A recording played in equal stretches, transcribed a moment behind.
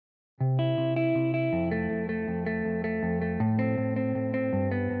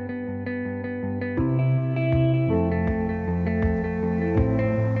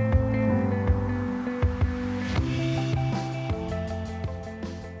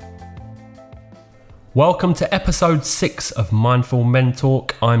Welcome to episode 6 of Mindful Men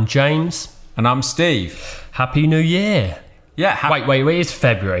Talk. I'm James. And I'm Steve. Happy New Year. Yeah. Wait, it's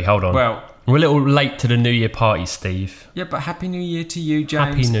February. Hold on. Well, we're a little late to the New Year party, Steve. Yeah, but Happy New Year to you,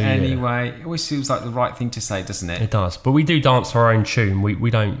 James. Happy New Year. Anyway, it always feels like the right thing to say, doesn't it? It does. But we do dance our own tune.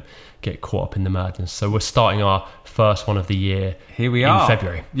 We don't get caught up in the madness. So we're starting our first one of the year. Here we are. In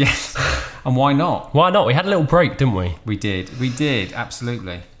February. Yes. And why not? Why not? We had a little break, didn't we? We did,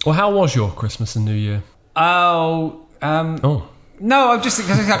 absolutely. Well, how was your Christmas and New Year? No, I'm just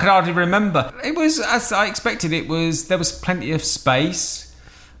because I could hardly remember. It was as I expected. There was plenty of space,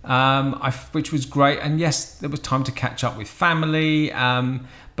 which was great. And yes, there was time to catch up with family.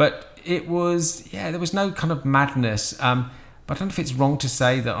 But it was there was no kind of madness. But I don't know if it's wrong to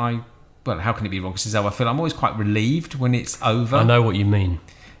say that how can it be wrong? Because this is how I feel. I'm always quite relieved when it's over. I know what you mean.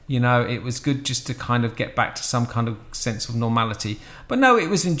 You know, it was good just to kind of get back to some kind of sense of normality. But no, it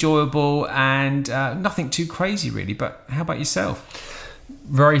was enjoyable and nothing too crazy, really. But how about yourself?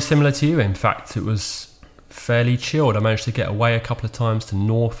 Very similar to you, in fact. It was fairly chilled. I managed to get away a couple of times to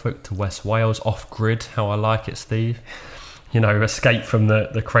Norfolk, to West Wales, off-grid, how I like it, Steve. You know, escape from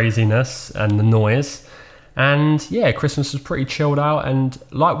the craziness and the noise. And yeah, Christmas was pretty chilled out. And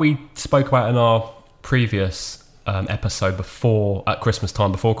like we spoke about in our previous episode at Christmas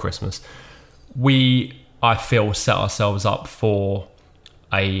time, before Christmas, I feel set ourselves up for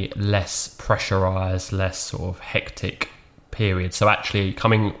a less pressurized, less sort of hectic period. So actually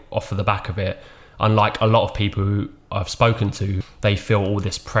coming off of the back of it, unlike a lot of people who I've spoken to, they feel all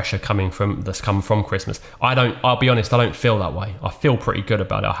this pressure that's come from Christmas. I'll be honest, I don't feel that way. I feel pretty good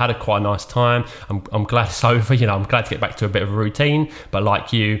about it. I had a quite nice time. I'm glad it's over. You know, I'm glad to get back to a bit of a routine. But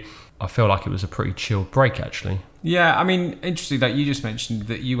like you, I feel like it was a pretty chilled break, actually. Yeah, I mean, interesting that you just mentioned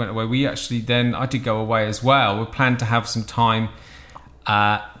that you went away. I did go away as well. We planned to have some time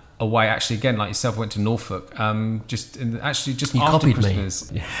away. Actually, again, like yourself, went to Norfolk. Just after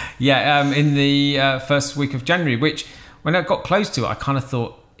Christmas. Me. Yeah, in the first week of January. Which, when I got close to it, I kind of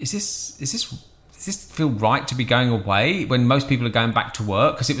thought, does this feel right to be going away when most people are going back to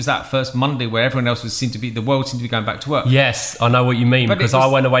work? Because it was that first Monday where everyone else the world seemed to be going back to work. Yes, I know what you mean, because I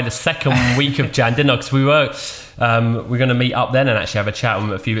went away the second week of Jan, didn't I? Because we were going to meet up then and actually have a chat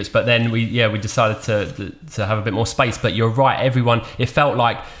on a few bits, but then we decided to have a bit more space. But you're right, it felt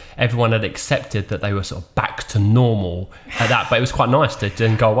like everyone had accepted that they were sort of back to normal at that, but it was quite nice to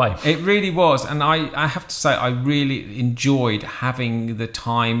then go away. It really was, and I have to say I really enjoyed having the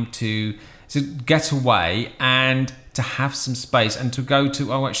time to get away and to have some space and to go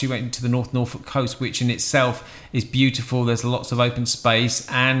to. I actually went to the North Norfolk coast, which in itself is beautiful. There's lots of open space,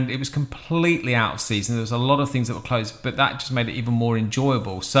 and it was completely out of season. There was a lot of things that were closed, but that just made it even more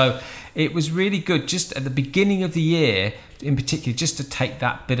enjoyable. So it was really good just at the beginning of the year, in particular, just to take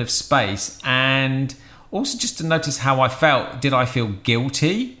that bit of space and also just to notice how I felt. Did I feel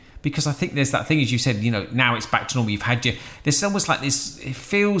guilty? Because I think there's that thing, as you said, you know, now it's back to normal. There's almost like this, it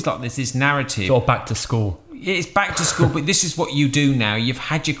feels like there's this narrative. Sort of back to school. It's back to school, but this is what you do now. You've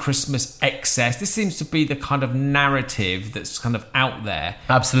had your Christmas excess. This seems to be the kind of narrative that's kind of out there.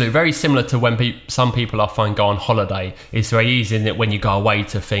 Absolutely. Very similar to when some people I find go on holiday. It's very easy, isn't it, when you go away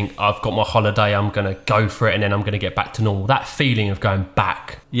to think, I've got my holiday, I'm going to go for it, and then I'm going to get back to normal. That feeling of going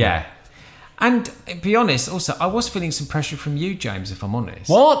back. Yeah. And to be honest, also, I was feeling some pressure from you, James, if I'm honest.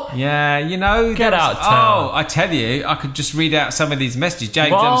 What? Yeah, you know. Get out of town. Oh, I tell you, I could just read out some of these messages.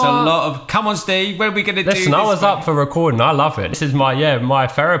 James, there was a lot of, come on, Steve, when are we going to do this? Listen, I was up for recording. I love it. This is my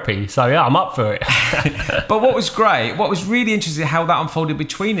therapy. So, yeah, I'm up for it. But what was really interesting, how that unfolded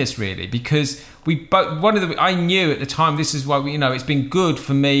between us, really, because we both, I knew at the time, this is why, it's been good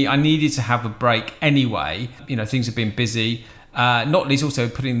for me. I needed to have a break anyway. You know, things have been busy. Not least also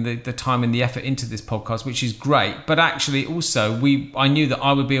putting the time and the effort into this podcast, which is great. But actually also I knew that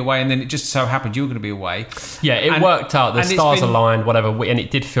I would be away, and then it just so happened you were going to be away. Yeah, it worked out. The stars aligned, whatever. And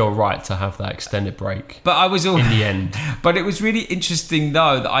it did feel right to have that extended break. But I was in the end. But it was really interesting,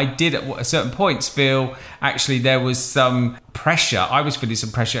 though, that I did at certain points feel actually there was some pressure. I was feeling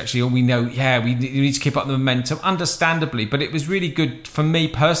some pressure, actually. We know, we need to keep up the momentum, understandably. But it was really good for me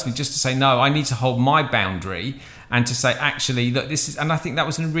personally just to say, no, I need to hold my boundary. And to say, actually, that this is, and I think that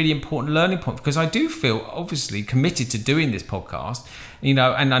was a really important learning point, because I do feel obviously committed to doing this podcast, and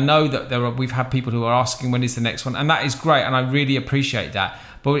I know that we've had people who are asking when is the next one, and that is great, and I really appreciate that.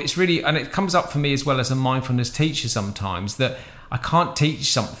 But it's really, and it comes up for me as well as a mindfulness teacher sometimes, that I can't teach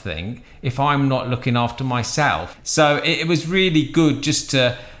something if I'm not looking after myself. So it was really good just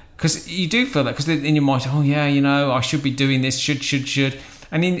to, because you do feel that, because in your mind, I should be doing this, should.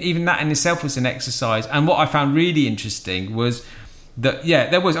 And even that in itself was an exercise. And what I found really interesting was that, yeah,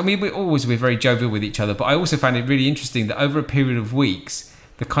 there was. I mean, we're very jovial with each other, but I also found it really interesting that over a period of weeks,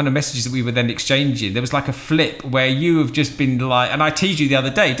 the kind of messages that we were then exchanging, there was like a flip where you have just been like, and I teased you the other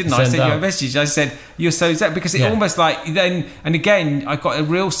day, didn't I? I sent you a message. I said, you're so zen, because it almost like then, and again, I got a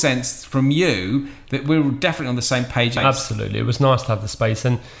real sense from you that we were definitely on the same page. Absolutely. It was nice to have the space.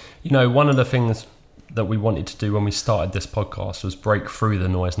 And, you know, one of the things that we wanted to do when we started this podcast was break through the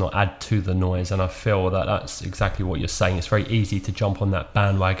noise, not add to the noise. And I feel that that's exactly what you're saying. It's very easy to jump on that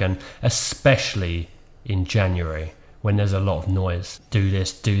bandwagon, especially in January, when there's a lot of noise. Do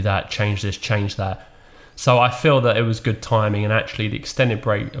this, do that, change this, change that. So I feel that it was good timing, and actually the extended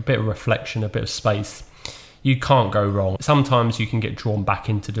break, a bit of reflection, a bit of space, you can't go wrong. Sometimes you can get drawn back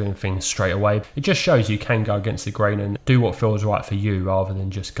into doing things straight away. It just shows you can go against the grain and do what feels right for you rather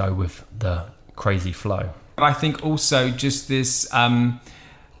than just go with the crazy flow. But I think also just this...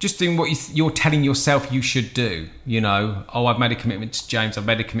 just doing what you're telling yourself you should do, you know. Oh, I've made a commitment to James. I've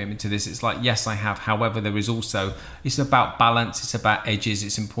made a commitment to this. It's like, yes, I have. However, there is also, it's about balance. It's about edges.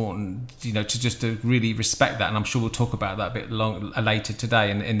 It's important, you know, to really respect that. And I'm sure we'll talk about that a bit later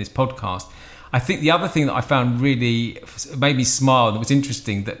today in this podcast. I think the other thing that I found really made me smile, that was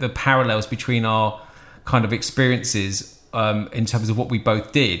interesting, that the parallels between our kind of experiences in terms of what we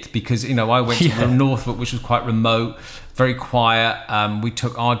both did, because, you know, I went to Norfolk, which was quite remote, very quiet. We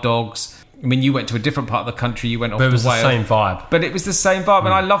took our dogs. I mean, you went to a different part of the country. You went off to Wales. But it was the same vibe. But it was the same vibe,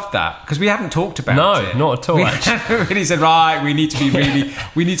 and I loved that because we hadn't talked about it. No, not at all. Actually, really said, right, we need to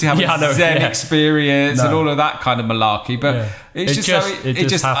have a Zen experience and all of that kind of malarkey. But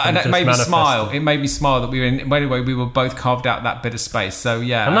it made me smile. It made me smile that we were anyway. We were both carved out that bit of space. So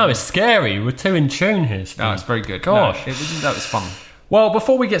yeah, I know it's scary. We're too in tune here, Steve. No, it's very good. Gosh, that was fun. Well,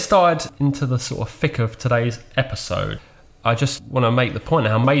 before we get started into the sort of thick of today's episode, I just want to make the point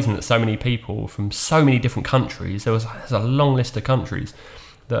how amazing that so many people from so many different countries, there's a long list of countries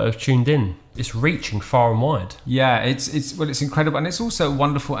that have tuned in. It's reaching far and wide. Yeah, it's incredible, and it's also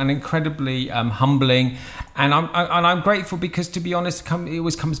wonderful and incredibly humbling. And I'm grateful because, to be honest, it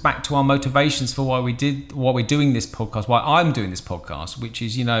always comes back to our motivations for why we're doing this podcast, why I'm doing this podcast, which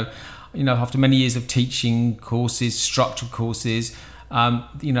is, you know, after many years of teaching courses, structured courses.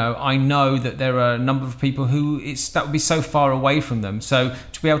 You know, I know that there are a number of people who that would be so far away from them. So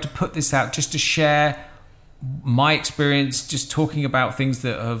to be able to put this out, just to share my experience, just talking about things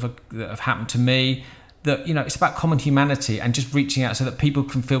that have happened to me, that, you know, it's about common humanity and just reaching out so that people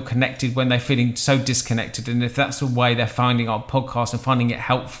can feel connected when they're feeling so disconnected. And if that's the way they're finding our podcast and finding it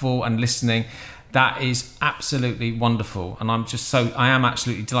helpful and listening, that is absolutely wonderful. And I am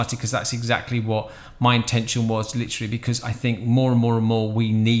absolutely delighted, because that's exactly what my intention was, literally, because I think more and more and more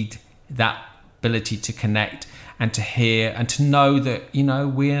we need that ability to connect and to hear and to know that, you know,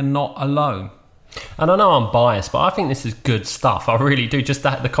 we're not alone. And I know I'm biased, but I think this is good stuff. I really do. Just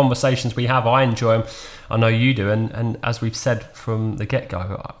the conversations we have, I enjoy them. I know you do. And as we've said from the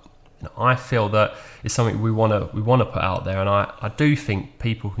get-go, I feel that it's something we want to put out there, and I do think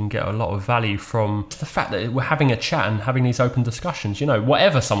people can get a lot of value from the fact that we're having a chat and having these open discussions. You know,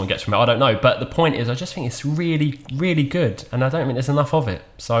 whatever someone gets from it, I don't know, but the point is, I just think it's really, really good, and I don't think there's enough of it.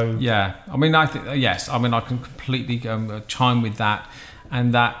 So yeah, I mean, I think yes, I mean, I can completely chime with that,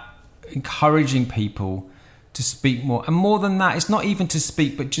 and that encouraging people to speak more, and more than that, it's not even to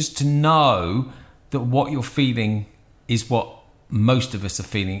speak, but just to know that what you're feeling is what most of us are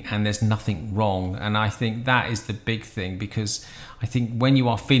feeling, and there's nothing wrong. And I think that is the big thing, because I think when you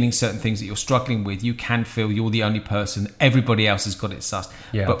are feeling certain things that you're struggling with, you can feel you're the only person, everybody else has got it sussed.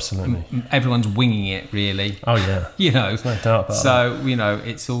 Yeah, but absolutely. Everyone's winging it, really. Oh yeah. You know, there's no doubt about so that. You know,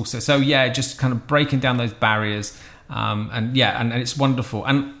 it's also, so yeah, just kind of breaking down those barriers, and it's wonderful.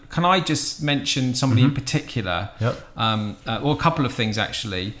 And can I just mention somebody in particular? Yep. Or a couple of things,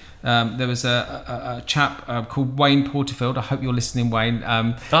 actually. There was a chap called Wayne Porterfield. I hope you're listening, Wayne.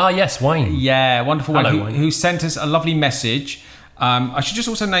 Yes, Wayne. Yeah, wonderful Wayne. Hello, Wayne. Who sent us a lovely message. I should just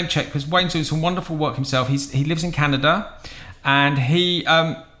also name check, because Wayne's doing some wonderful work himself. He lives in Canada, and he's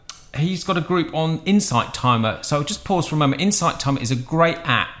got a group on Insight Timer. So just pause for a moment. Insight Timer is a great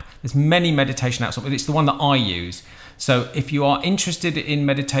app. There's many meditation apps, but it's the one that I use. So if you are interested in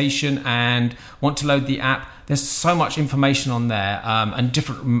meditation and want to load the app, there's so much information on there, and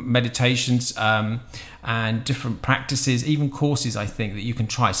different meditations and different practices, even courses, I think, that you can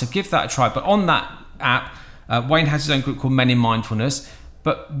try. So give that a try. But on that app, Wayne has his own group called Men in Mindfulness.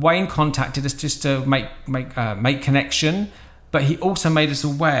 But Wayne contacted us just to make connection. But he also made us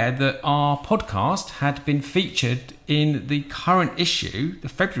aware that our podcast had been featured in the current issue, the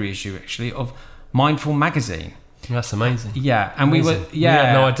February issue, actually, of Mindful Magazine. That's amazing. Yeah, and amazing. we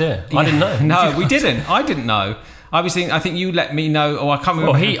had no idea. I didn't know. No, we didn't. I didn't know. I think you let me know. Oh, I can't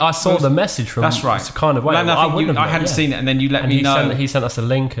remember. Well, I saw the message from. That's right. Kind of way. I hadn't seen it, and then you let me know. He sent us a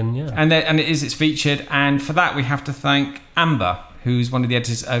link, and it's featured. And for that, we have to thank Amber, who's one of the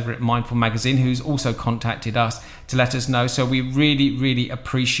editors over at Mindful Magazine, who's also contacted us to let us know. So we really, really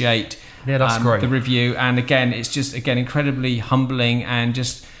appreciate great. The review. And again, it's just incredibly humbling and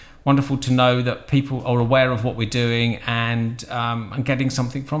just wonderful to know that people are aware of what we're doing and getting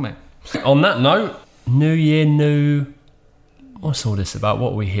something from it. On that note, New Year, what's all this about?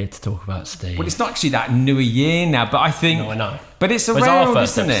 What are we here to talk about, Steve? Well, it's not actually that new a year now, but I think... No, I know. But it's around,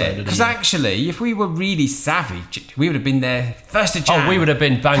 isn't it? Because actually, if we were really savvy, we would have been there 1st of Jan. Oh, we would have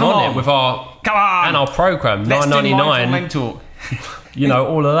been bang on it with our... Come on! And our programme, Let's $9.99. do Talk.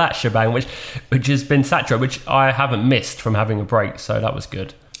 All of that shebang, which has been saturated, which I haven't missed from having a break, so that was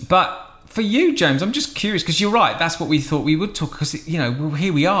good. But... for you, James, I'm just curious, because you're right, that's what we thought we would talk, because,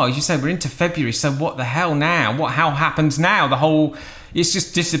 here we are, as you say, we're into February, so what the hell now? How happens now? It's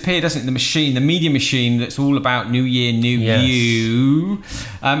just disappeared, doesn't it? The media machine that's all about New Year, New You.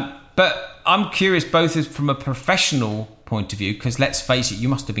 But I'm curious, both from a professional point of view, because let's face it, you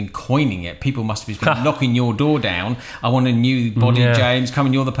must have been coining it. People must have been knocking your door down. I want a new body, James. Come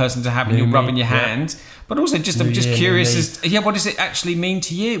and you're the person to have, and you're rubbing your hands. But also, I'm just curious what does it actually mean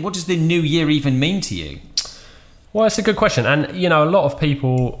to you? What does the new year even mean to you? Well, it's a good question. And, a lot of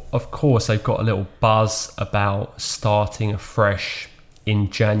people, of course, they've got a little buzz about starting afresh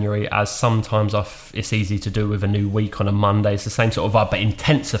in January, as sometimes it's easy to do with a new week on a Monday. It's the same sort of vibe, but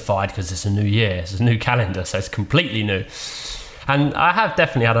intensified because it's a new year. It's a new calendar, so it's completely new. And I have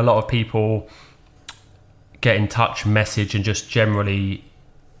definitely had a lot of people get in touch, message, and just generally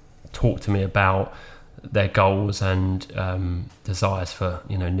talk to me about their goals and desires for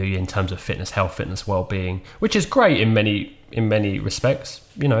New Year in terms of fitness, health, fitness, well-being, which is great in many respects.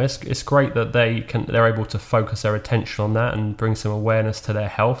 It's great that they're able to focus their attention on that and bring some awareness to their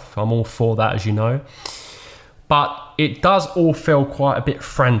health. I'm all for that, as you know. But it does all feel quite a bit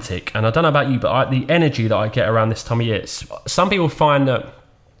frantic, and I don't know about you, but the energy that I get around this time of year. Some people find that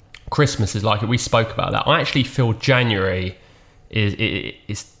Christmas is like it. We spoke about that. I actually feel January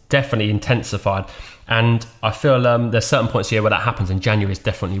is definitely intensified. And I feel there's certain points here where that happens, and January is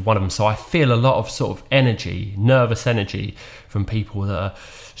definitely one of them. So I feel a lot of sort of energy, nervous energy from people that are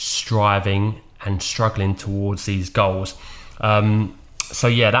striving and struggling towards these goals. So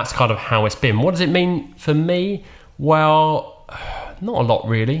yeah, that's kind of how it's been. What does it mean for me? Well, not a lot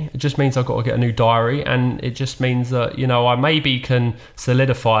really. It just means I've got to get a new diary, and it just means that, I maybe can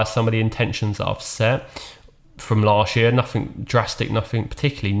solidify some of the intentions that I've set from last year. Nothing drastic, nothing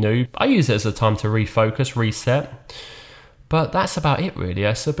particularly new. I use it as a time to refocus, reset, but that's about it really.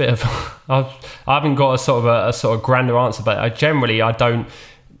 It's a bit of I haven't got a sort of grander answer, but I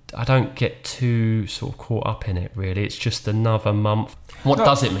don't get too sort of caught up in it really. It's just another month. What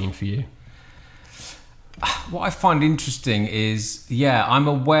does it mean for you? What I find interesting is, I'm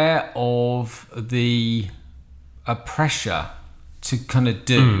aware of the pressure to kind of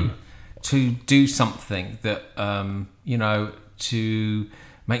do something that, to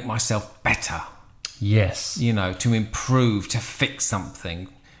make myself better. Yes. To improve, to fix something,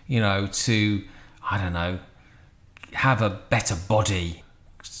 to, I don't know, have a better body,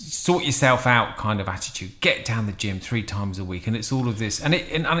 sort yourself out kind of attitude, get down the gym 3 times a week. And it's all of this. And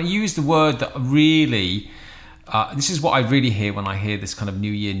I use the word that really, this is what I really hear when I hear this kind of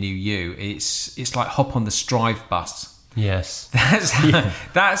New Year, New You. It's like hop on the Strive bus. Yes.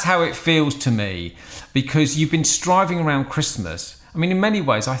 That's how it feels to me, because you've been striving around Christmas. I mean, in many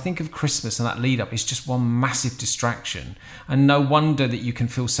ways, I think of Christmas and that lead up is just one massive distraction. And no wonder that you can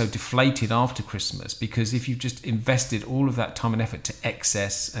feel so deflated after Christmas, because if you've just invested all of that time and effort to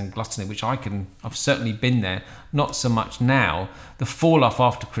excess and gluttony, which I've certainly been there, not so much now, the fall off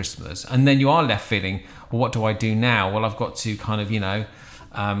after Christmas, and then you are left feeling, well, what do I do now? Well, I've got to kind of,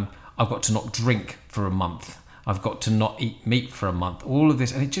 I've got to not drink for a month. I've got to not eat meat for a month. All of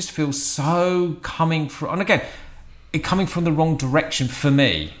this, and it just feels so coming from the wrong direction for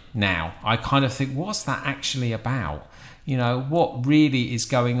me now. I kind of think, what's that actually about? What really is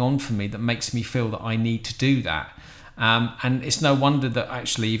going on for me that makes me feel that I need to do that? And it's no wonder that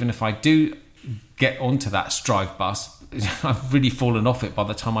actually, even if I do get onto that Strive bus, I've really fallen off it by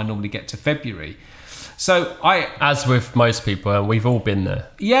the time I normally get to February. So as with most people, we've all been there.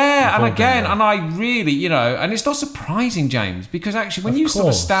 Yeah, and again, and I really, and it's not surprising, James, because actually when you sort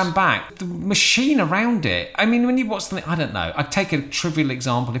of stand back, the machine around it, I mean, when you watch something, I don't know, I'd take a trivial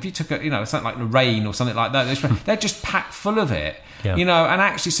example. If you took something like Lorraine or something like that, they're just packed full of it, and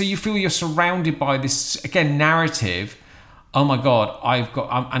actually, so you feel you're surrounded by this, again, narrative oh my God,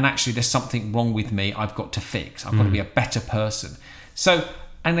 and actually there's something wrong with me I've got to fix. I've got to be a better person. So,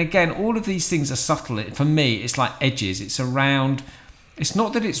 and again, all of these things are subtle. For me, it's like edges. It's around, it's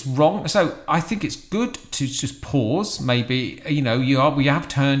not that it's wrong. So I think it's good to just pause. Maybe, we have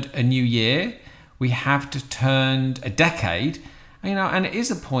turned a new year. We have turned a decade, and it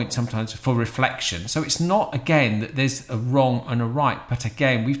is a point sometimes for reflection. So it's not, again, that there's a wrong and a right. But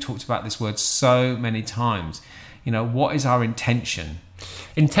again, we've talked about this word so many times. What is our intention?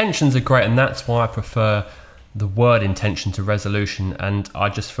 Intentions are great, and that's why I prefer the word intention to resolution, and I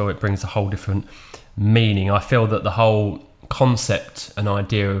just feel it brings a whole different meaning. I feel that the whole concept and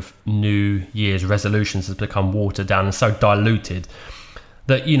idea of New Year's resolutions has become watered down and so diluted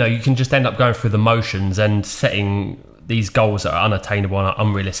that, you can just end up going through the motions and setting these goals that are unattainable and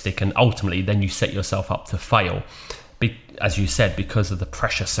unrealistic, and ultimately then you set yourself up to fail, as you said, because of the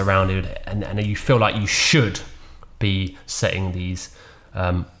pressure surrounded it, and you feel like you should be setting these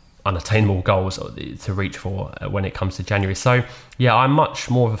unattainable goals to reach for when it comes to January. So yeah, I'm much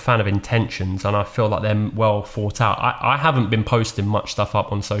more of a fan of intentions, and I feel like they're well thought out. I haven't been posting much stuff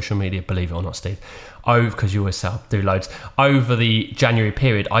up on social media, believe it or not, Steve, because you always say I'll do loads over the January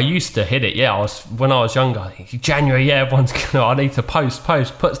period. I used to hit it, when I was younger, January, everyone's I need to post,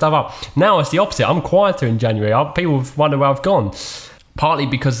 put stuff up. Now it's the opposite. I'm quieter in January. People wonder where I've gone, partly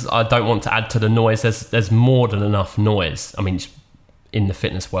because I don't want to add to the noise. There's more than enough noise. I mean, in the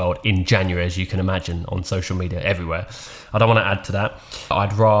fitness world in January, as you can imagine, on social media everywhere. I don't want to add to that.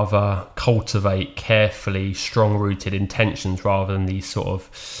 I'd rather cultivate carefully strong-rooted intentions rather than these sort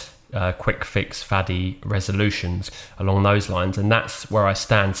of quick fix, faddy resolutions along those lines. And that's where I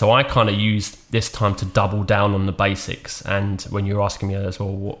stand. So I kind of use this time to double down on the basics. And when you're asking me as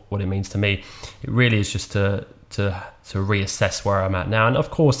well what it means to me, it really is just to reassess where I'm at now. And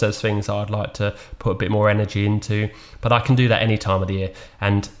of course there's things I'd like to put a bit more energy into, but I can do that any time of the year.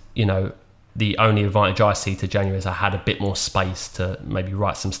 And the only advantage I see to January is I had a bit more space to maybe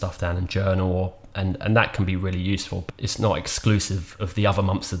write some stuff down and journal, and that can be really useful. It's not exclusive of the other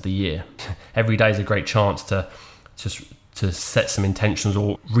months of the year. Every day is a great chance to set some intentions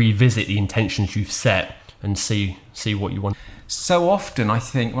or revisit the intentions you've set and see what you want. So often, I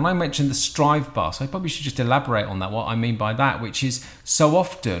think, when I mentioned the Strive bus, I probably should just elaborate on that, what I mean by that, which is so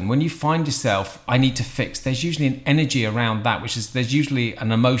often when you find yourself, I need to fix, there's usually an energy around that, there's usually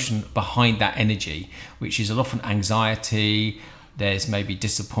an emotion behind that energy, which is often anxiety, there's maybe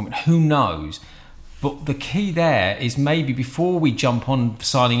disappointment, who knows? But the key there is maybe before we jump on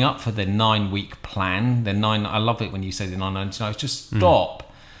signing up for the 9-week plan, I love it when you say the 999, just stop.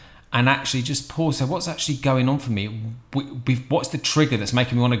 And actually just pause. So what's actually going on for me? What's the trigger that's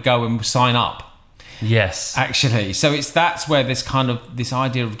making me want to go and sign up? Yes. Actually. So that's where this kind of, this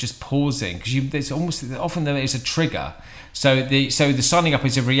idea of just pausing, because there's often there is a trigger. So the signing up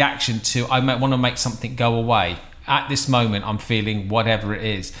is a reaction to, I might want to make something go away. At this moment, I'm feeling whatever it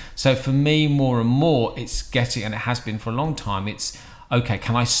is. So for me, more and more, it's getting, and it has been for a long time, it's, okay,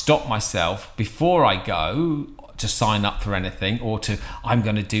 can I stop myself before I go to sign up for anything, or I'm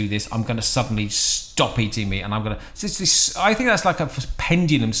going to do this, I'm going to suddenly stop eating meat, and I'm going to... I think that's like a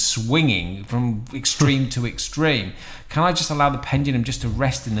pendulum swinging from extreme to extreme. Can I just allow the pendulum just to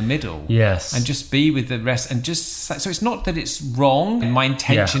rest in the middle? Yes. And just be with the rest, and just... So it's not that it's wrong, and my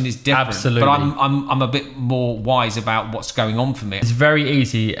intention is different. Absolutely. But I'm a bit more wise about what's going on for me. It's very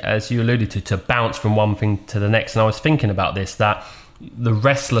easy, as you alluded to bounce from one thing to the next. And I was thinking about this, that the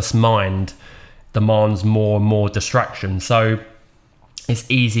restless mind demands more and more distraction. So it's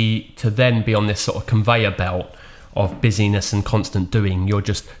easy to then be on this sort of conveyor belt of busyness and constant doing. You're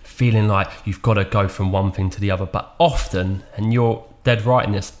just feeling like you've got to go from one thing to the other. But often, and you're dead right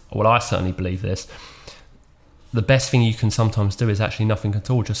in this, well, I certainly believe this, the best thing you can sometimes do is actually nothing at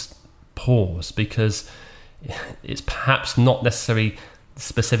all. Just pause, because it's perhaps not necessarily the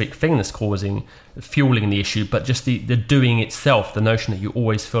specific thing that's fueling the issue, but just the doing itself, the notion that you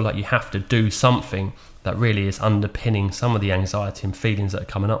always feel like you have to do something, that really is underpinning some of the anxiety and feelings that are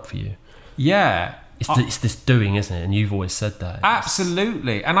coming up for you. Yeah. It's this doing, isn't it? And you've always said that.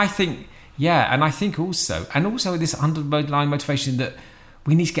 Absolutely. And I think also this underlying motivation that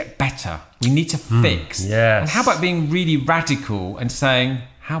we need to get better. We need to fix. Yes. And how about being really radical and saying,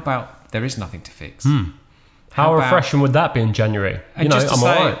 how about there is nothing to fix? How refreshing would that be in January? And just to I'm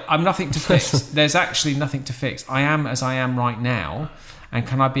say, all right. I'm nothing to fix. There's actually nothing to fix. I am as I am right now. And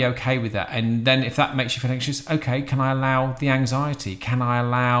can I be okay with that? And then if that makes you feel anxious, okay, can I allow the anxiety? Can I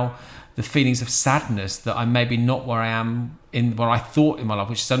allow the feelings of sadness that I'm maybe not where I am in what I thought in my life,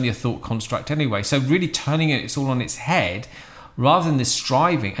 which is only a thought construct anyway. So really turning it's all on its head rather than this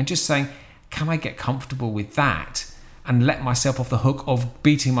striving and just saying, can I get comfortable with that? and let myself off the hook of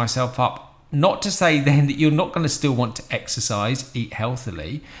beating myself up. Not to say then that you're not going to still want to exercise, eat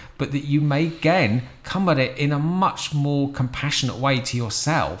healthily, but that you may again come at it in a much more compassionate way to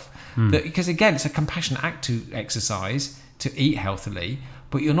yourself. That, because again, it's a compassionate act to exercise, to eat healthily,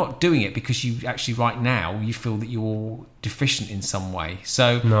 but you're not doing it because you actually right now you feel that you're deficient in some way.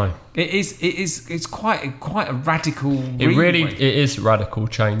 So No. it's quite a radical. It is radical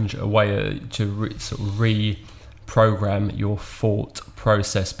change, a way to sort of reprogram your thought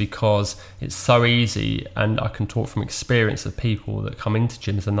process, because it's so easy, and I can talk from experience of people that come into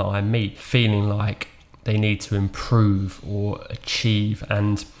gyms and that I meet feeling like they need to improve or achieve,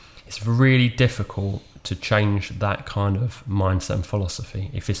 and it's really difficult to change that kind of mindset and philosophy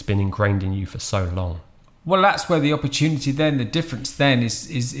if it's been ingrained in you for so long. Well, that's where the opportunity then, the difference then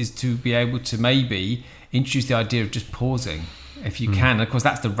is to be able to maybe introduce the idea of just pausing, if you can. And of course,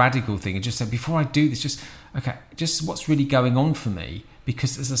 that's the radical thing. And just say, before I do this, just what's really going on for me?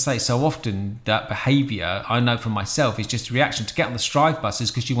 Because as I say, so often that behaviour, I know from myself, is just a reaction to get on the Strive buses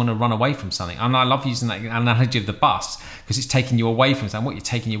because you want to run away from something. And I love using that analogy of the bus because it's taking you away from something. What you're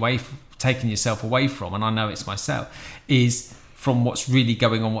taking yourself away from, and I know it's myself, is from what's really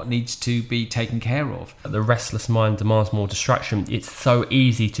going on, what needs to be taken care of. The restless mind demands more distraction. It's so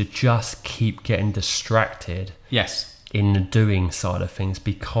easy to just keep getting distracted. Yes. In the doing side of things,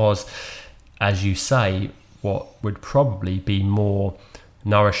 because, as you say, what would probably be more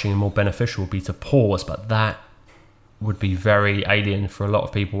nourishing and more beneficial would be to pause, but that would be very alien for a lot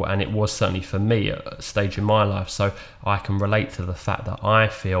of people, and it was certainly for me at a stage in my life. So I can relate to the fact that I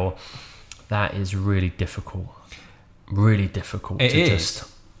feel that is really difficult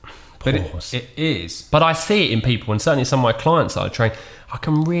just pause. It is. But I see it in people, and certainly some of my clients that I train, I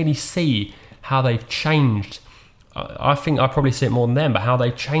can really see how they've changed. I think I probably see it more than them, but how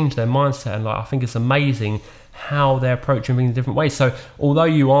they've changed their mindset, and I think it's amazing how they're approaching things in different ways. So although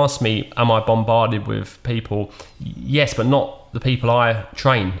you asked me, am I bombarded with people? Yes, but not the people I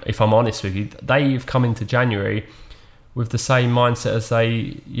train, if I'm honest with you. They've come into January with the same mindset as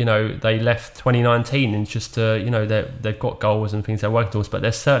they left 2019, and just they've got goals and things they're working towards. But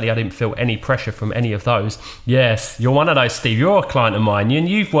I didn't feel any pressure from any of those. Yes, you're one of those, Steve. You're a client of mine, and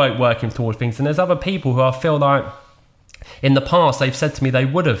you've working towards things. And there's other people who I feel like in the past they've said to me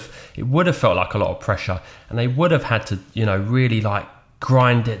it would have felt like a lot of pressure, and they would have had to really like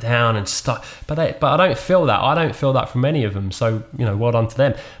grind it down and stuff. But I don't feel that. I don't feel that from any of them. So well done to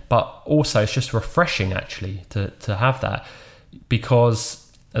them. But also, it's just refreshing actually to have that,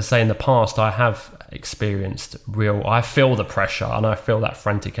 because as I say, in the past I have experienced I feel the pressure, and I feel that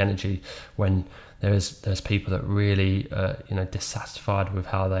frantic energy when there's people that really dissatisfied with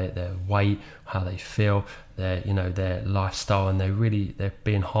how their weight, how they feel, their lifestyle, and they're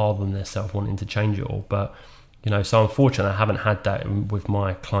being hard on themselves, wanting to change it all. But so unfortunately I haven't had that with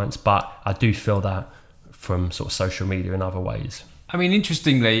my clients, but I do feel that from sort of social media and other ways. I mean,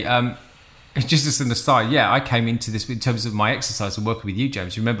 interestingly, just as an aside, I came into this in terms of my exercise and working with you,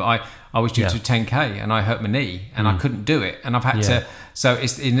 James. Remember, I was due to 10K and I hurt my knee and I couldn't do it, and I've had to. So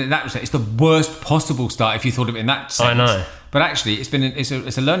it's in that respect, it's the worst possible start if you thought of it in that sense. I know, but actually,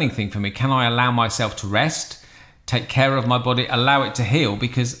 it's a learning thing for me. Can I allow myself to rest, take care of my body, allow it to heal?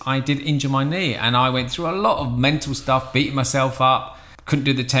 Because I did injure my knee, and I went through a lot of mental stuff, beating myself up. Couldn't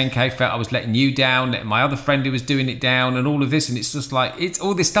do the 10K, felt I was letting you down, letting my other friend who was doing it down, and all of this. And it's just like, it's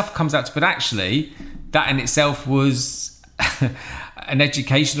all this stuff comes out. But actually, that in itself was an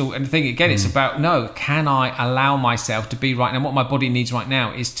educational thing. Again, it's about, can I allow myself to be right now? What my body needs right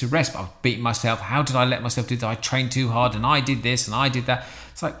now is to rest. But I was beating myself. How did I let myself do that? I trained too hard, and I did this and I did that.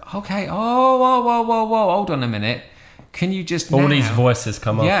 It's like, okay, whoa, hold on a minute. Can you just all these voices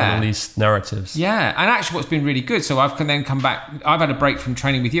come up, and all these narratives? Yeah, and actually what's been really good, so I've then come back, I've had a break from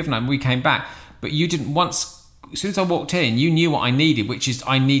training with you, and we came back, but you didn't once, as soon as I walked in, you knew what I needed, which is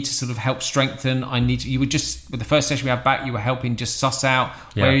I need to sort of help strengthen, you were just, with the first session we had back, you were helping just suss out,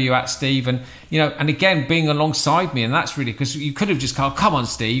 where are you at, Steve? And, and again, being alongside me, and that's really, because you could have just gone, come on,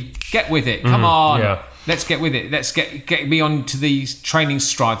 Steve, get with it, come on. Yeah. Let's get with it. Let's get me onto the training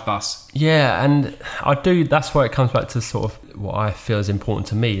Strive bus. Yeah, and I do. That's where it comes back to sort of what I feel is important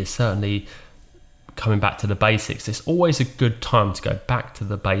to me, is certainly coming back to the basics. It's always a good time to go back to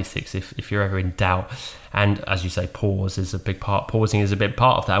the basics if you're ever in doubt. And as you say, pausing is a big part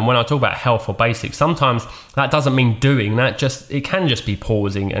of that. And when I talk about health or basics, sometimes that doesn't mean doing that. It can just be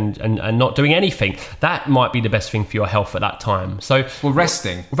pausing and not doing anything. That might be the best thing for your health at that time. So,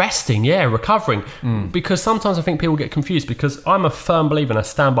 resting, recovering. Because sometimes I think people get confused, because I'm a firm believer, and I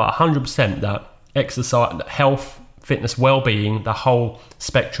stand by 100% that exercise, health, fitness, well-being, the whole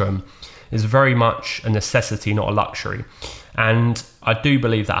spectrum, is very much a necessity, not a luxury. And I do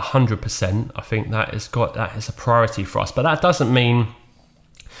believe that 100%. I think that is a priority for us. But that doesn't mean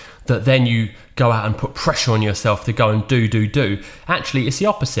that then you go out and put pressure on yourself to go and do. Actually, it's the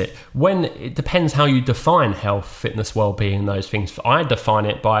opposite. When it depends how you define health, fitness, well-being, those things. I define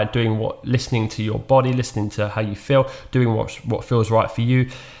it by listening to your body, listening to how you feel, doing what feels right for you,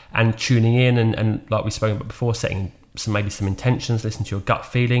 and tuning in and like we spoke about before, setting some intentions, listening to your gut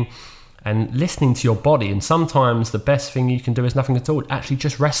feeling, and listening to your body. And sometimes the best thing you can do is nothing at all, actually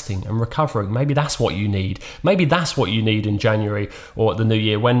just resting and recovering. Maybe that's what you need. Maybe that's what you need in January or at the new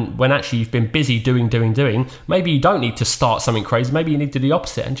year when actually you've been busy doing. Maybe you don't need to start something crazy. Maybe you need to do the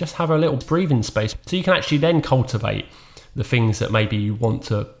opposite and just have a little breathing space so you can actually then cultivate the things that maybe you want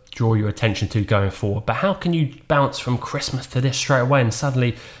to draw your attention to going forward. But how can you bounce from Christmas to this straight away and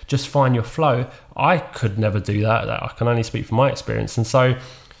suddenly just find your flow? I could never do that. I can only speak from my experience. And so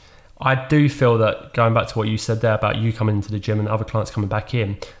I do feel that, going back to what you said there about you coming into the gym and other clients coming back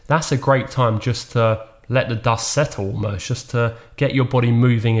in, that's a great time just to let the dust settle almost, just to get your body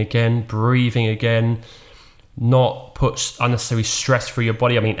moving again, breathing again, not put unnecessary stress through your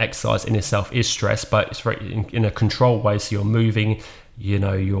body. I mean, exercise in itself is stress, but it's very in a controlled way. So you're moving,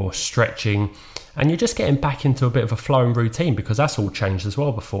 you're stretching, and you're just getting back into a bit of a flow and routine, because that's all changed as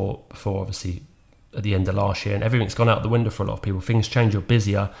well before obviously at the end of last year, and everything's gone out the window for a lot of people. Things change, you're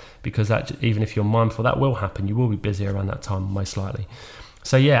busier, because that, even if you're mindful, that will happen. You will be busier around that time, most likely.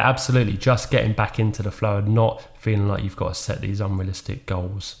 So yeah, absolutely, just getting back into the flow and not feeling like you've got to set these unrealistic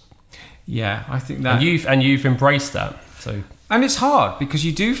goals. Yeah, I think that, and you've embraced that. So, and it's hard because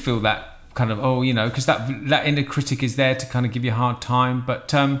you do feel that kind of because that inner critic is there to kind of give you a hard time.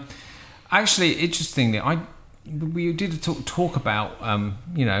 But actually, interestingly, we did talk about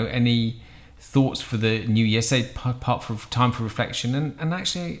any thoughts for the new year, say part for time for reflection, and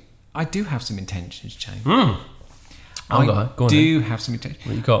actually I do have some intentions, James. I do have some intentions.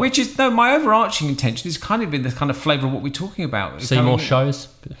 What you got? Which is, my overarching intention is kind of in the kind of flavour of what we're talking about. See more shows?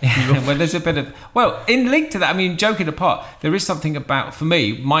 Well, there's a bit of, in link to that, I mean, joking apart, there is something about, for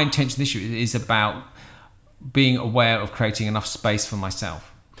me, my intention this year is about being aware of creating enough space for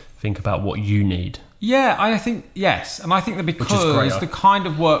myself. Think about what you need. Yeah, I think, yes. And I think that because the kind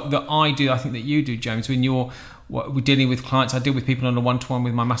of work that I do, I think that you do, James, when we're dealing with clients, I deal with people on a one-to-one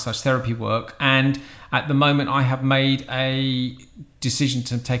with my massage therapy work. And at the moment, I have made a decision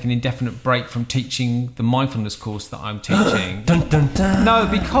to take an indefinite break from teaching the mindfulness course that I'm teaching. Dun, dun, dun. No,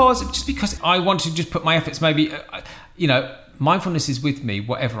 because I want to just put my efforts, maybe, mindfulness is with me,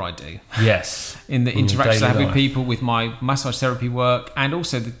 whatever I do. Yes. In the interactions I have with people, with my massage therapy work, and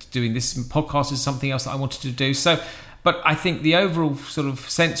also doing this podcast is something else that I wanted to do. So, but I think the overall sort of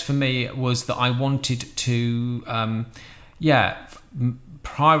sense for me was that I wanted to,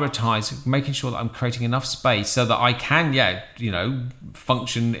 prioritize making sure that I'm creating enough space so that I can,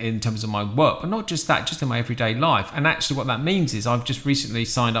 function in terms of my work, but not just that, just in my everyday life. And actually what that means is I've just recently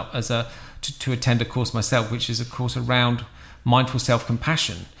signed up to attend a course myself, which is a course around mindful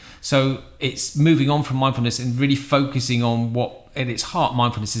self-compassion. So it's moving on from mindfulness and really focusing on what at its heart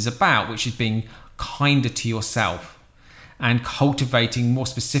mindfulness is about, which is being kinder to yourself and cultivating more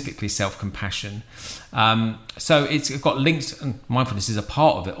specifically self-compassion. So it's got links, and mindfulness is a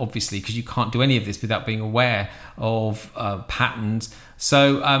part of it, obviously, because you can't do any of this without being aware of patterns.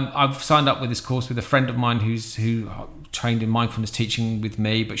 So I've signed up with this course with a friend of mine who trained in mindfulness teaching with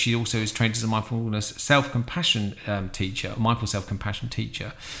me, but she also is trained as a mindfulness self-compassion teacher, a mindful self-compassion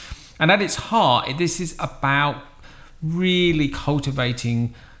teacher. And at its heart, this is about really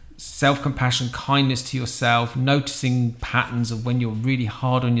cultivating self-compassion, kindness to yourself, noticing patterns of when you're really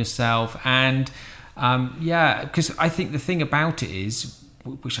hard on yourself. And because I think the thing about it is,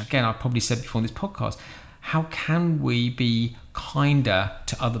 which again I've probably said before in this podcast, how can we be kinder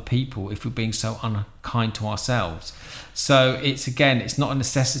to other people if we're being so unkind to ourselves? So it's not a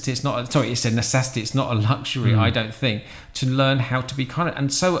necessity, it's a necessity, it's not a luxury, I don't think, to learn how to be kinder.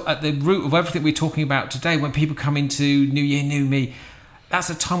 And so at the root of everything we're talking about today, when people come into New Year, New Me, that's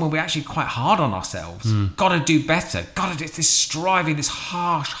a time when we're actually quite hard on ourselves. Got to do better. Got to do this striving, this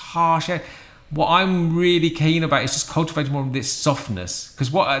harsh. What I'm really keen about is just cultivating more of this softness. Because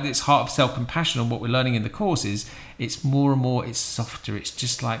what at its heart of self-compassion and what we're learning in the course is, it's more and more, it's softer. It's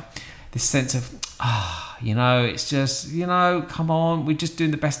just like this sense of, it's just, come on, we're just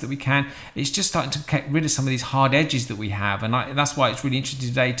doing the best that we can. It's just starting to get rid of some of these hard edges that we have. And that's why it's really interesting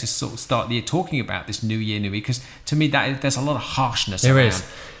today to sort of start the year talking about this new year, because to me, there's a lot of harshness there around. Is.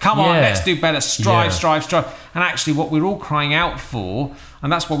 Come on, let's do better. Strive. And actually what we're all crying out for,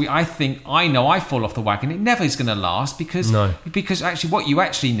 and that's why I fall off the wagon. It never is going to last because actually what you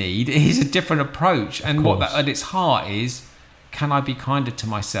actually need is a different approach. And what that at its heart is, can I be kinder to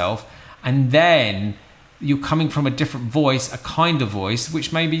myself? And then you're coming from a different voice, a kinder voice,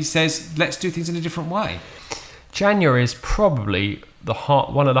 which maybe says, let's do things in a different way. January is probably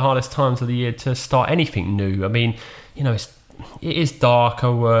one of the hardest times of the year to start anything new. I mean, it is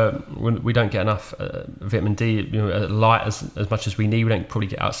darker. We don't get enough vitamin D, light as much as we need. We don't probably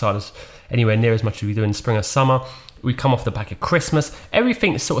get outside anywhere near as much as we do in spring or summer. We come off the back of Christmas.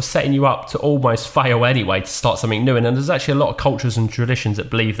 Everything's sort of setting you up to almost fail anyway, to start something new. And there's actually a lot of cultures and traditions that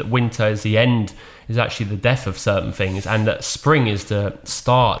believe that winter is the end, is actually the death of certain things, and that spring is the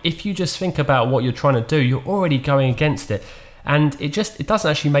start. If you just think about what you're trying to do, you're already going against it. And it doesn't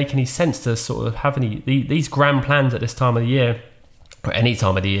actually make any sense to sort of have these grand plans at this time of the year, or any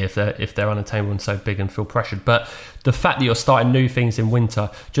time of the year if they're unattainable and so big and feel pressured. But the fact that you're starting new things in winter,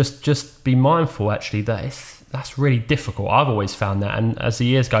 just be mindful actually that that's really difficult. I've always found that, and as the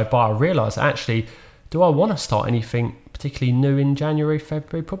years go by, I realise actually, do I want to start anything particularly new in January,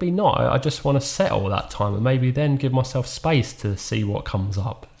 February? Probably not. I just want to settle that time and maybe then give myself space to see what comes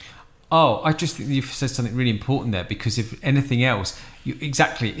up. Oh, I just think you've said something really important there, because if anything else,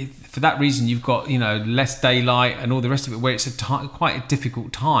 for that reason, you've got less daylight and all the rest of it, where it's quite a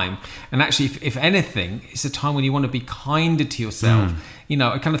difficult time. And actually, if anything, it's a time when you want to be kinder to yourself.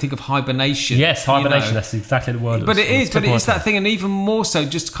 I kind of think of hibernation. Yes, hibernation. That's exactly the word. But it's that thing, and even more so,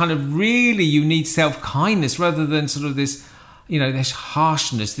 just kind of really, you need self-kindness rather than sort of this. This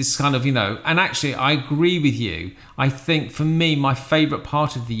harshness, this kind of, and actually I agree with you. I think for me, my favourite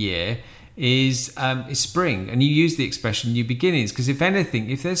part of the year is spring. And you use the expression new beginnings, because if anything,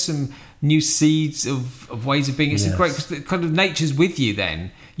 if there's some new seeds of ways of being, it's great, because kind of nature's with you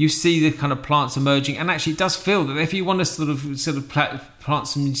then. You see the kind of plants emerging, and actually it does feel that if you want to sort of plant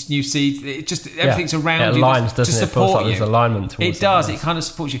some new seeds, it just, everything's around you aligns, to support you. There's alignment towards it does, it kind of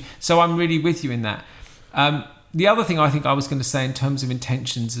supports you. So I'm really with you in that. The other thing I think I was going to say in terms of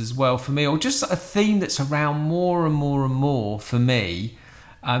intentions as well for me, or just a theme that's around more and more and more for me,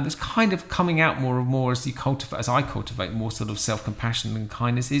 that's kind of coming out more and more as I cultivate more sort of self-compassion and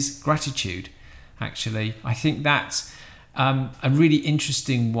kindness, is gratitude. Actually, I think that's a really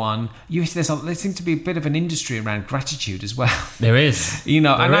interesting one. There seems to be a bit of an industry around gratitude as well. There is. And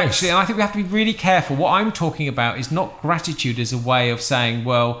I think we have to be really careful. What I'm talking about is not gratitude as a way of saying,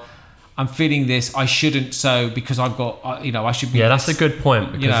 well, I'm feeling this, I shouldn't, so because I've got, I should be... Yeah, that's a good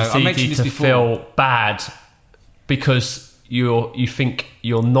point, because it's easy to feel bad because you think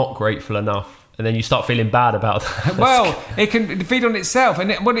you're not grateful enough, and then you start feeling bad about that. Well, it can feed on itself, and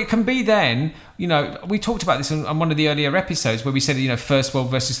it can be then, we talked about this on one of the earlier episodes where we said, first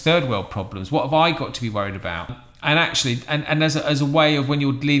world versus third world problems. What have I got to be worried about? And actually, and as a way of when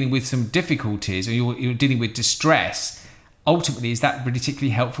you're dealing with some difficulties, or you're dealing with distress, ultimately, is that particularly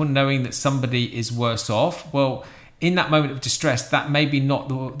helpful, knowing that somebody is worse off? Well, in that moment of distress, that may be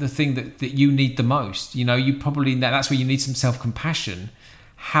not the thing that you need the most. You probably, that's where you need some self-compassion.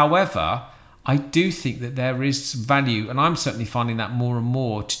 However, I do think that there is value, and I'm certainly finding that more and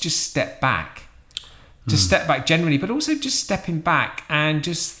more, to just step back. To step back generally, but also just stepping back and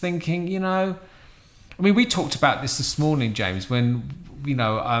just thinking, we talked about this morning, James, when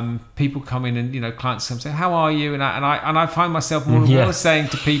people come in and clients come and say, how are you? And I find myself more and more saying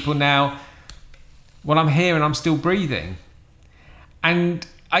to people now, well, I'm here and I'm still breathing. And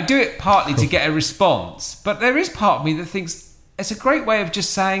I do it partly to get a response, but there is part of me that thinks it's a great way of just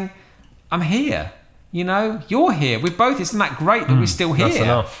saying, I'm here. You're here. We're both. Isn't that great that we're still here? That's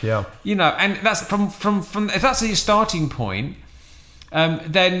enough. Yeah. And that's from if that's your starting point,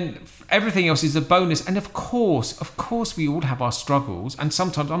 then everything else is a bonus. And of course, we all have our struggles. And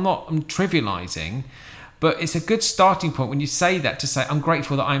sometimes I'm trivializing, but it's a good starting point when you say that, to say, I'm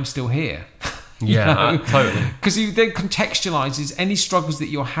grateful that I'm still here. Totally. Because you then contextualizes any struggles that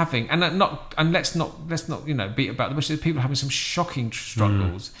you're having, and let's not beat about the bush. There's people having some shocking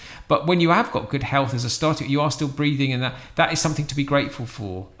struggles, but when you have got good health as a starting, you are still breathing, and that is something to be grateful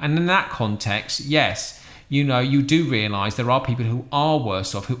for. And in that context, yes, you do realise there are people who are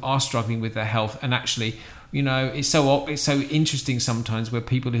worse off, who are struggling with their health, and actually, it's so interesting sometimes where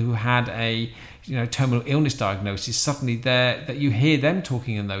people who had a terminal illness diagnosis, suddenly that you hear them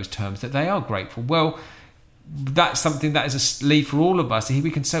talking in those terms, that they are grateful. Well, that's something that is a lead for all of us.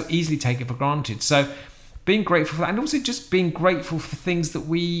 We can so easily take it for granted. So being grateful for that, and also just being grateful for things that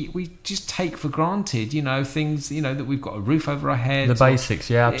we just take for granted, things, that we've got a roof over our heads. The basics,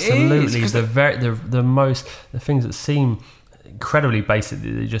 yeah, absolutely. The things that seem incredibly basic,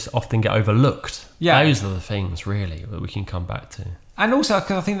 they just often get overlooked. Yeah. Those are the things, really, that we can come back to. And also,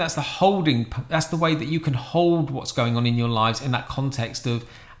 because I think that's the way that you can hold what's going on in your lives in that context of,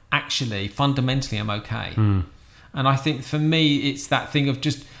 actually, fundamentally, I'm okay. And I think for me, it's that thing of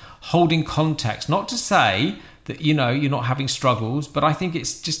just holding context, not to say that, you're not having struggles, but I think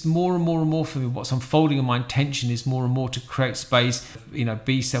it's just more and more and more for me, what's unfolding in my intention is more and more to create space,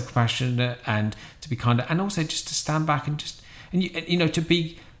 be self-compassionate and to be kind of, and also just to stand back and just, to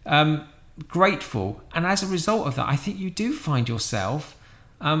be grateful. And as a result of that, I think you do find yourself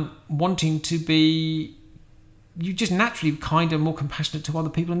wanting to be, you just naturally kind of more compassionate to other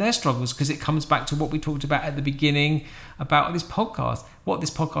people and their struggles, because it comes back to what we talked about at the beginning about this podcast. What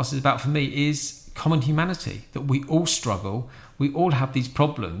this podcast is about for me is common humanity, that we all struggle, we all have these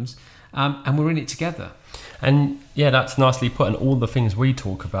problems, and we're in it together. And yeah, that's nicely put. And all the things we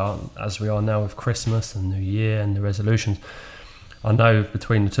talk about, as we are now with Christmas and New Year and the resolutions, I know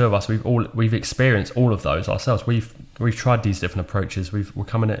between the two of us, we've experienced all of those ourselves. We've tried these different approaches. We're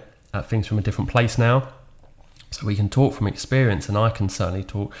coming at things from a different place now. So we can talk from experience, and I can certainly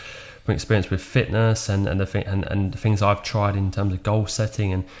talk from experience with fitness and the things I've tried in terms of goal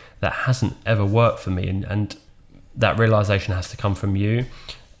setting, and that hasn't ever worked for me. And that realization has to come from you.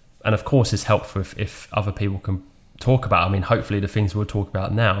 And of course, it's helpful if other people can talk about it. I mean, hopefully the things we'll talk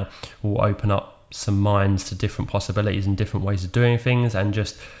about now will open up some minds to different possibilities and different ways of doing things, and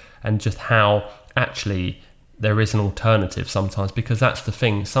just how actually there is an alternative sometimes, because that's the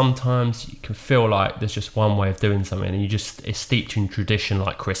thing. Sometimes you can feel like there's just one way of doing something, and it's steeped in tradition,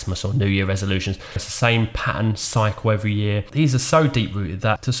 like Christmas or New Year resolutions. It's the same pattern cycle every year. These are so deep rooted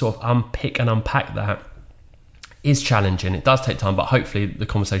that to sort of unpick and unpack that is challenging. It does take time, but hopefully the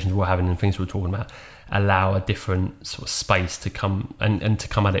conversations we're having and things we're talking about allow a different sort of space to come and to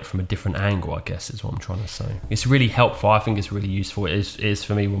come at it from a different angle, I guess is what I'm trying to say. It's really helpful. I think it's really useful. It is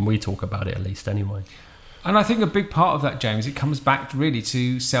for me when we talk about it, at least anyway. And I think a big part of that, James, it comes back really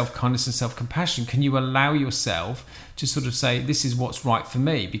to self-kindness and self-compassion. Can you allow yourself to sort of say, this is what's right for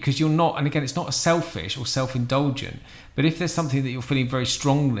me? Because you're not, and again, it's not a selfish or self-indulgent, but if there's something that you're feeling very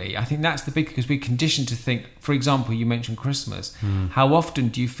strongly, I think that's the big, because we're conditioned to think, for example, you mentioned Christmas. How often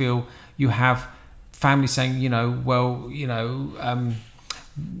do you feel you have family saying,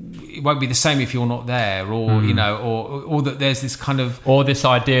 it won't be the same if you're not there, or or that there's this kind of, or this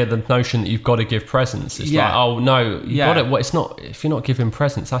idea, the notion that you've got to give presents. It's like, oh no, got it. Well, it's not. If you're not giving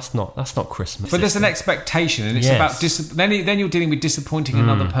presents, that's not Christmas. But there's an expectation, and it's about then you're dealing with disappointing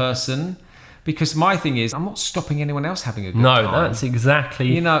another person. Because my thing is, I'm not stopping anyone else having a good time. No, that's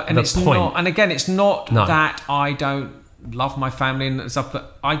exactly and the it's point. not. And again, it's not that I don't love my family and stuff,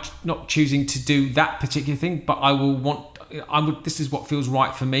 but I'm not choosing to do that particular thing. But this is what feels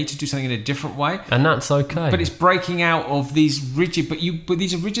right for me, to do something in a different way, and that's okay. But it's breaking out of these rigid. But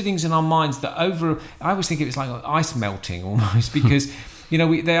these are rigid things in our minds that I always think of it as like ice melting almost, because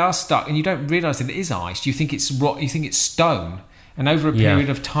they are stuck, and you don't realise that it is ice. You think it's rock. You think it's stone. And over a period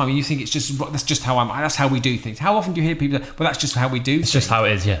of time, you think it's just, that's just how that's how we do things. How often do you hear people that, well, that's just how we do things? It's just how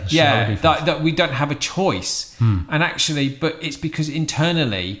it is, yeah. That we don't have a choice. And actually, but it's because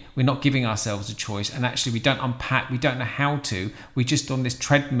internally we're not giving ourselves a choice, and actually we don't unpack, we don't know how to. We're just on this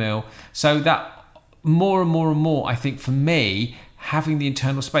treadmill. So that more and more and more, I think for me, having the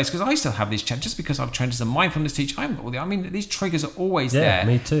internal space, because I still have these challenges, just because I've trained as a mindfulness teacher, these triggers are always there. Yeah,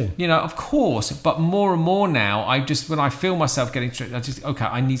 me too. Of course, but more and more now, when I feel myself getting triggered,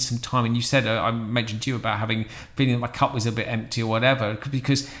 I need some time. And you said, I mentioned to you about feeling like my cup was a bit empty or whatever,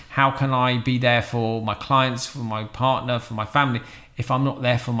 because how can I be there for my clients, for my partner, for my family, if I'm not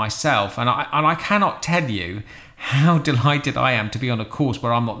there for myself? And I cannot tell you how delighted I am to be on a course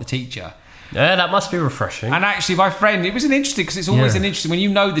where I'm not the teacher. Yeah, that must be refreshing. And actually, my friend, it was an interesting, because it's always an interesting when you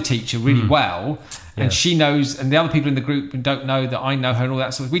know the teacher really well, and she knows, and the other people in the group don't know that I know her and all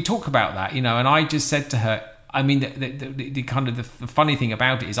that. So we talk about that, and I just said to her, the kind of the funny thing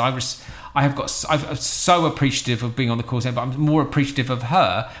about it is I'm so appreciative of being on the course, but I'm more appreciative of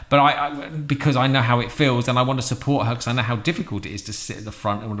her, but because I know how it feels, and I want to support her because I know how difficult it is to sit at the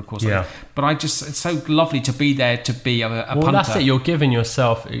front and of course. But it's so lovely to be there, to be a punter. Well, that's it. You're giving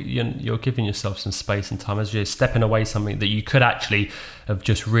yourself some space and time, as you're stepping away something that you could actually have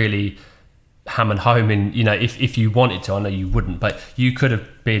just really hammered home in. If you wanted to, I know you wouldn't, but you could have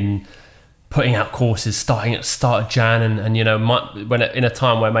been putting out courses starting at the start of Jan, and you know, when in a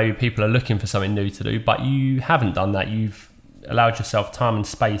time where maybe people are looking for something new to do, but you haven't done that. You've allowed yourself time and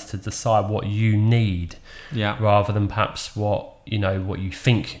space to decide what you need, rather than perhaps what you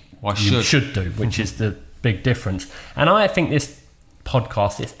think you should do, which is the big difference. And I think this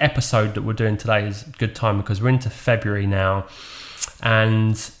podcast, this episode that we're doing today, is a good time because we're into February now,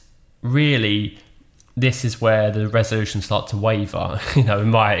 and really this is where the resolutions start to waver, in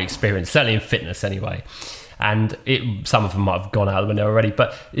my experience, certainly in fitness anyway. And some of them might have gone out of the window already,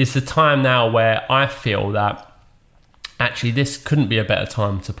 but it's the time now where I feel that actually this couldn't be a better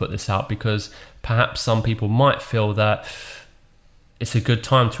time to put this out, because perhaps some people might feel that it's a good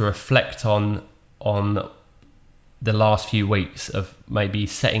time to reflect on the last few weeks of maybe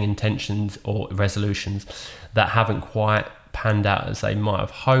setting intentions or resolutions that haven't quite panned out as they might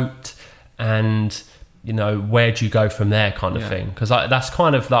have hoped, and where do you go from there, kind of thing. Because that's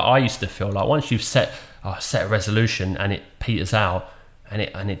kind of like I used to feel like once you've set a resolution and it peters out and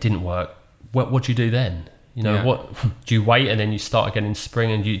it didn't work, what do you do then? What do you wait and then you start again in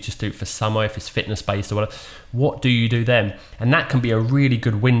spring and you just do it for summer if it's fitness based or whatever? What do you do then? And that can be a really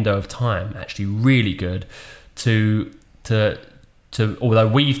good window of time, actually really good to although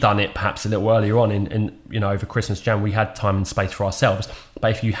we've done it perhaps a little earlier on in over Christmas, Jan, we had time and space for ourselves.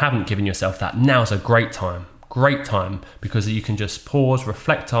 But if you haven't given yourself that, now's a great time, because you can just pause,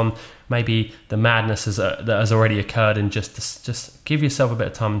 reflect on maybe the madness that has already occurred, and just give yourself a bit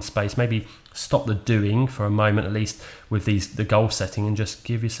of time and space. Maybe stop the doing for a moment, at least with the goal setting, and just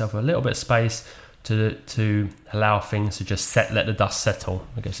give yourself a little bit of space to allow things to just let the dust settle,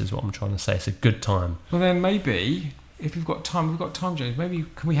 I guess is what I'm trying to say. It's a good time. Well, then maybe if we've got time, James, maybe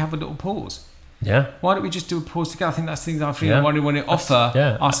can we have a little pause? Yeah. Why don't we just do a pause together? I think that's things I feel I want to offer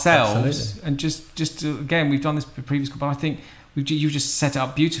ourselves. Absolutely. And just again, we've done this previously, but I think you just set it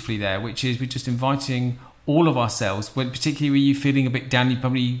up beautifully there, which is we're just inviting all of ourselves, particularly when you're feeling a bit down,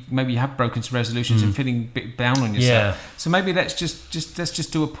 maybe you have broken some resolutions and feeling a bit down on yourself. Yeah. So maybe let's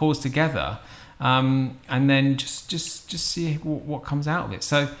just do a pause together, and then just see what comes out of it.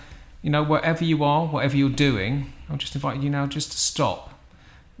 So, wherever you are, whatever you're doing, I'll just invite you now just to stop.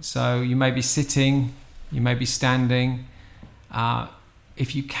 So you may be sitting, you may be standing.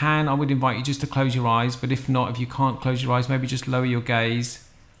 If you can, I would invite you just to close your eyes. But if not, if you can't close your eyes, maybe just lower your gaze.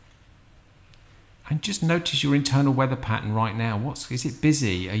 And just notice your internal weather pattern right now. Is it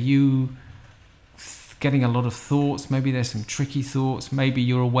busy? Are you getting a lot of thoughts? Maybe there's some tricky thoughts. Maybe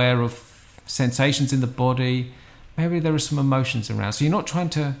you're aware of sensations in the body. Maybe there are some emotions around. So you're not trying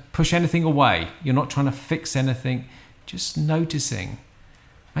to push anything away. You're not trying to fix anything. Just noticing.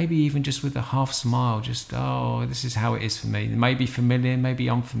 Maybe even just with a half smile. Just, this is how it is for me. It may be familiar, maybe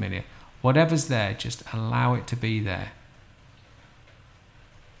unfamiliar. Whatever's there, just allow it to be there.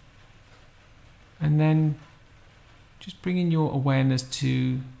 And then just bringing your awareness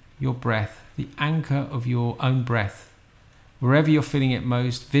to your breath, the anchor of your own breath. Wherever you're feeling it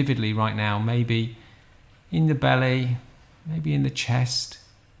most vividly right now, maybe in the belly, maybe in the chest.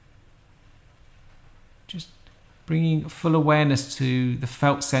 Just bringing full awareness to the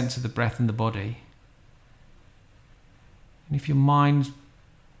felt sense of the breath in the body. And if your mind's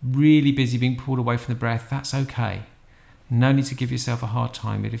really busy being pulled away from the breath, that's okay. No need to give yourself a hard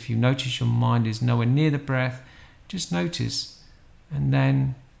time. But if you notice your mind is nowhere near the breath, just notice and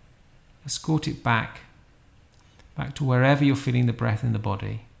then escort it back to wherever you're feeling the breath in the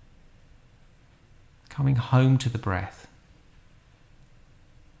body. Coming home to the breath.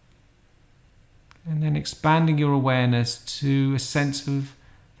 And then expanding your awareness to a sense of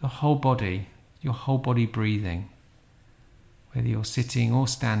the whole body, your whole body breathing. Whether you're sitting or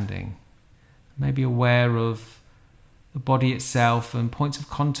standing. Maybe aware of the body itself and points of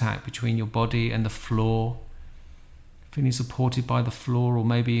contact between your body and the floor. Feeling supported by the floor, or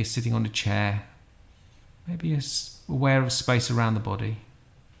maybe you're sitting on a chair. Maybe you're aware of space around the body.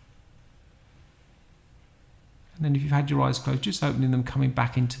 And then if you've had your eyes closed, just opening them, coming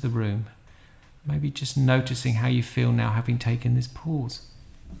back into the room. Maybe just noticing how you feel now, having taken this pause.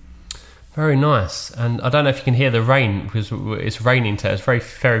 Very nice. And I don't know if you can hear the rain, because it's raining today. It's very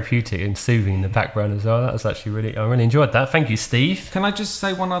therapeutic and soothing in the background as well. That was actually I really enjoyed that. Thank you, Steve. Can I just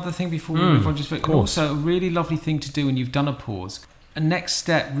say one other thing before we move on? And also a really lovely thing to do when you've done a pause. A next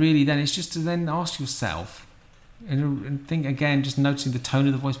step really then is just to then ask yourself and think again, just noticing the tone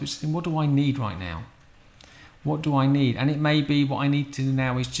of the voice, but just think, what do I need right now? What do I need? And it may be what I need to do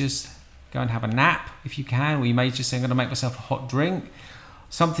now is just go and have a nap if you can, or you may just say, I'm going to make myself a hot drink.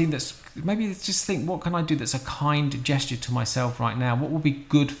 Something that's, maybe just think, what can I do that's a kind gesture to myself right now? What will be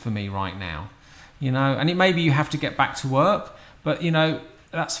good for me right now? And it may be you have to get back to work, but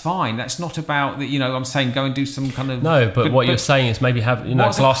that's fine. That's not about that. I'm saying go and do some kind of no. But what you're saying is maybe have a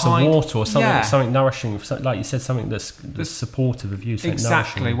glass of water or something, something nourishing, like you said, something that's supportive of you.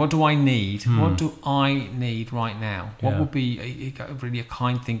 Exactly. Nourishing. What do I need? What do I need right now? What would be really a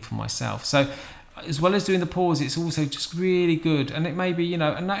kind thing for myself? So, as well as doing the pause, it's also just really good, and it may be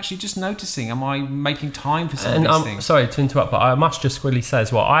and actually just noticing, am I making time for some of these things? Sorry to interrupt, but I must just really say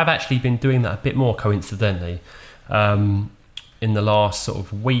as well, I've actually been doing that a bit more coincidentally in the last sort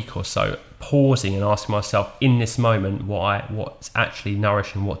of week or so, pausing and asking myself in this moment what's actually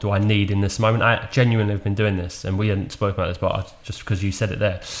nourishing, what do I need in this moment. I genuinely have been doing this, and we hadn't spoken about this, but just because you said it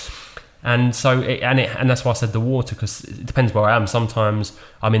there. And so, and that's why I said the water, because it depends where I am. Sometimes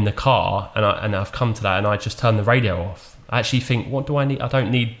I'm in the car, and I've come to that, and I just turn the radio off. I actually think, what do I need? I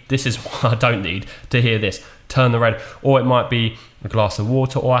don't need. This is what I don't need to hear this. Turn the radio, or it might be a glass of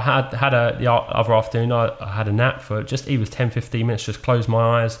water. Or I had the other afternoon. I had a nap for just it was 10-15 minutes. Just closed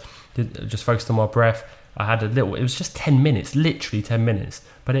my eyes, just focused on my breath. I had it was just 10 minutes, literally 10 minutes,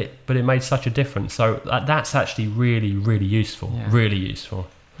 but it made such a difference. So that's actually really, really useful. Yeah. Really useful.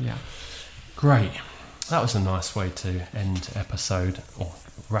 Yeah. Great. That was a nice way to end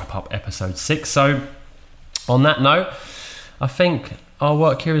wrap up episode 6. So, on that note, I think our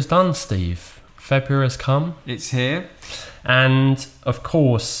work here is done, Steve. February has come. It's here. And, of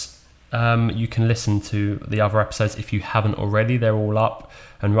course, you can listen to the other episodes if you haven't already. They're all up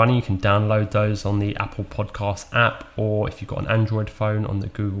and running. You can download those on the Apple Podcast app, or if you've got an Android phone, on the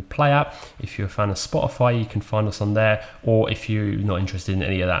Google Play app. If you're a fan of Spotify, you can find us on there. Or if you're not interested in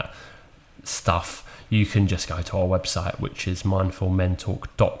any of that stuff, you can just go to our website, which is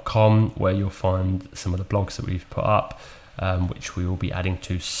mindfulmentalk.com, where you'll find some of the blogs that we've put up, which we will be adding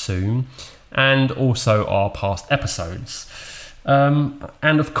to soon, and also our past episodes. And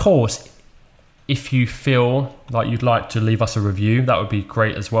of course, if you feel like you'd like to leave us a review, that would be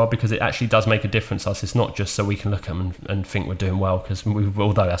great as well, because it actually does make a difference to us. It's not just so we can look at them and think we're doing well, because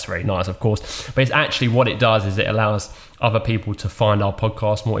although that's very nice, of course, but it's actually what it does is it allows other people to find our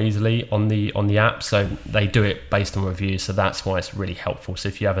podcast more easily on the app. So they do it based on reviews. So that's why it's really helpful. So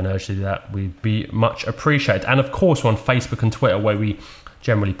if you have an urge to do that, we'd be much appreciated. And of course, we're on Facebook and Twitter, where we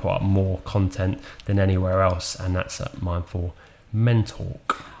generally put up more content than anywhere else, and that's at Mindful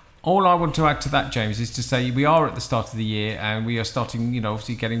Mentalk. All I want to add to that, James, is to say we are at the start of the year, and we are starting,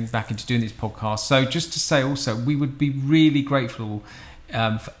 obviously getting back into doing this podcast. So just to say also, we would be really grateful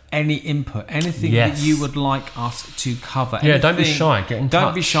for any input, anything that you would like us to cover. Yeah, don't be shy. Get in touch.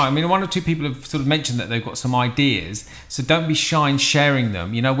 Don't be shy. I mean, one or two people have sort of mentioned that they've got some ideas, so don't be shy in sharing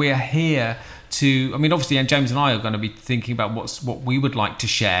them. We are here to, obviously, and James and I are going to be thinking about what we would like to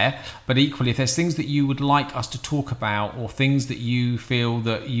share, but equally, if there's things that you would like us to talk about, or things that you feel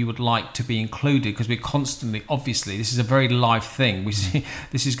that you would like to be included, because we're constantly, obviously, this is a very live thing. We see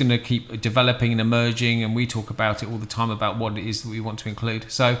this is going to keep developing and emerging, and we talk about it all the time about what it is that we want to include.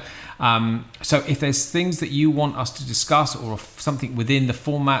 So if there's things that you want us to discuss, or something within the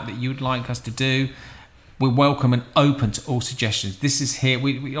format that you would like us to do, we're welcome and open to all suggestions. This is here.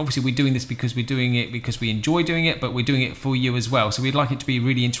 We obviously, we're doing this because we're doing it because we enjoy doing it, but we're doing it for you as well. So we'd like it to be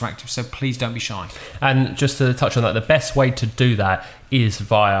really interactive. So please don't be shy. And just to touch on that, the best way to do that is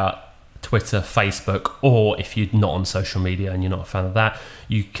via Twitter, Facebook, or if you're not on social media and you're not a fan of that,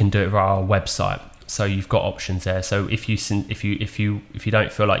 you can do it via our website. So you've got options there. So if you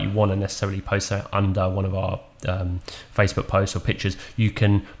don't feel like you want to necessarily post it under one of our Facebook posts or pictures, you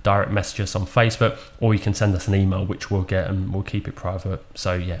can direct message us on Facebook, or you can send us an email, which we'll get, and we'll keep it private.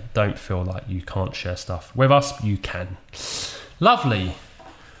 So yeah, don't feel like you can't share stuff with us. You can. Lovely.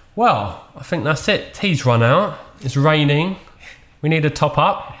 Well, I think that's it. Tea's run out. It's raining. We need a top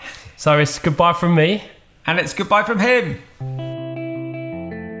up. So it's goodbye from me. And it's goodbye from him.